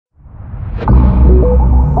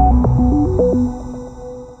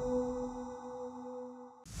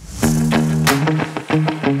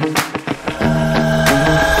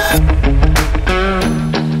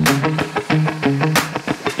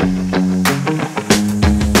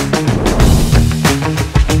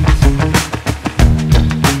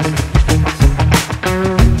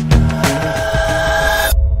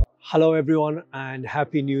Hello everyone and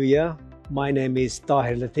Happy New Year. My name is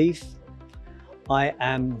Tahir Latif. I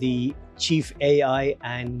am the Chief AI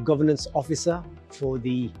and Governance Officer for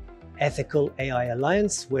the Ethical AI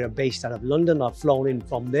Alliance. We're based out of London. I've flown in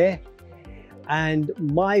from there. And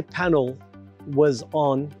my panel was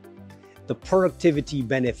on the productivity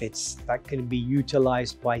benefits that can be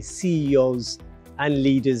utilized by CEOs and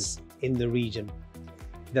leaders in the region.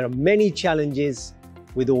 There are many challenges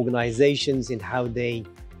with organizations in how they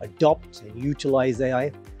adopt and utilize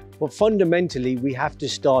AI, but fundamentally we have to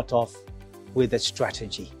start off with a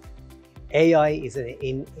strategy. AI is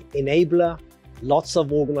an enabler. Lots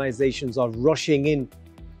of organizations are rushing in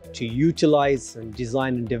to utilize and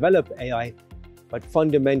design and develop AI, but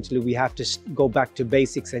fundamentally we have to go back to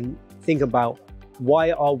basics and think about why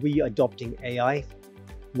are we adopting AI?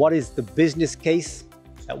 What is the business case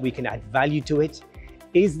that we can add value to it?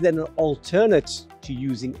 Is there an alternate to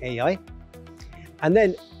using AI? And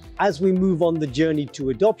then as we move on the journey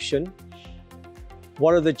to adoption,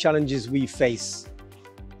 what are the challenges we face?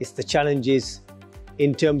 It's the challenges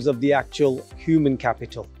in terms of the actual human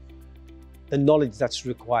capital, the knowledge that's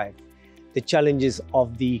required, the challenges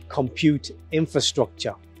of the compute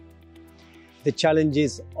infrastructure, the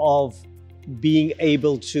challenges of being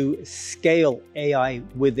able to scale AI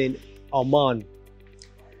within Oman.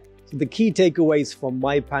 So the key takeaways from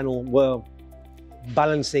my panel were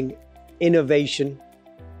balancing innovation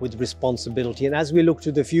with responsibility. And as we look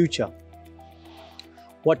to the future,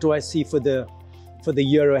 what do I see for the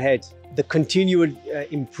year ahead? The continued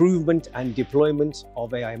improvement and deployment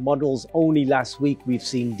of AI models. Only last week we've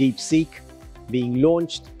seen DeepSeek being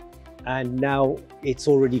launched, and now it's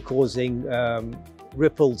already causing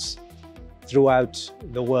ripples throughout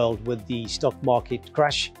the world with the stock market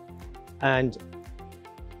crash and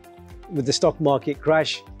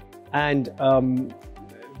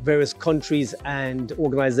various countries and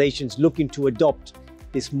organizations looking to adopt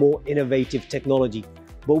this more innovative technology.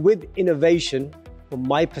 But with innovation, from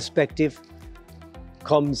my perspective,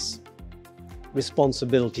 comes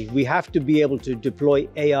responsibility. We have to be able to deploy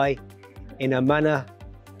AI in a manner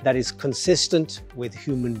that is consistent with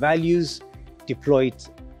human values, deploy it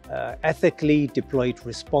ethically, deploy it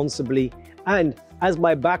responsibly. And as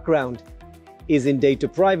my background is in data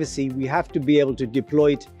privacy, we have to be able to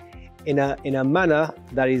deploy it in a manner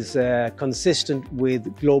that is consistent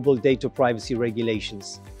with global data privacy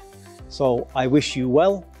regulations. So I wish you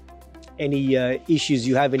well. Any issues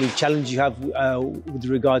you have, any challenge you have with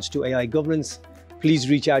regards to AI governance, please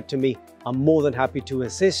reach out to me. I'm more than happy to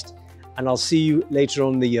assist, and I'll see you later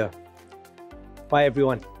on in the year. Bye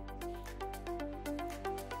everyone.